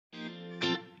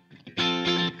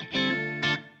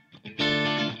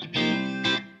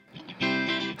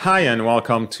Hi and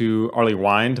welcome to Otterly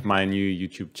Wined, my new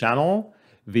YouTube channel.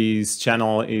 This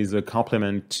channel is a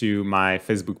complement to my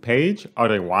Facebook page,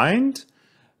 Otterly Wined.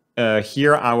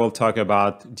 Here I will talk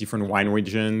about different wine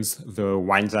regions, the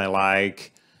wines I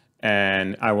like,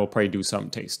 and I will probably do some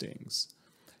tastings.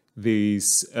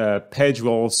 This page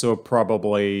will also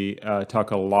probably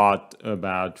talk a lot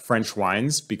about French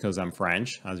wines because I'm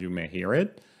French, as you may hear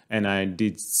it, and I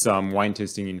did some wine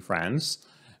tasting in France,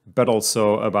 but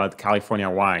also about California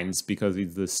wines because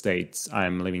it's the state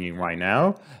I'm living in right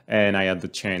now, and I had the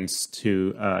chance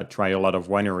to try a lot of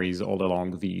wineries all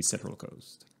along the Central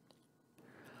Coast.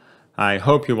 I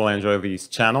hope you will enjoy this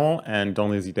channel and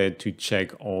don't hesitate to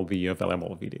check all the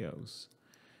available videos.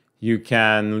 You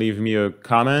can leave me a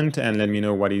comment and let me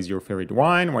know what is your favorite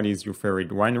wine, what is your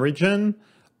favorite wine region,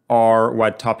 or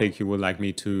what topic you would like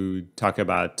me to talk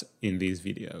about in these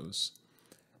videos.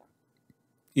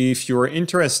 If you're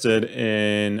interested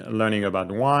in learning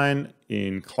about wine,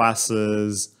 in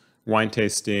classes, wine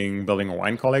tasting, building a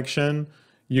wine collection,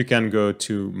 you can go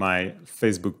to my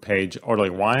Facebook page, Otterly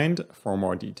Wined, for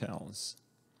more details.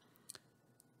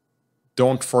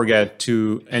 Don't forget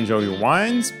to enjoy your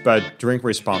wines, but drink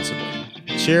responsibly.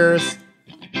 Cheers!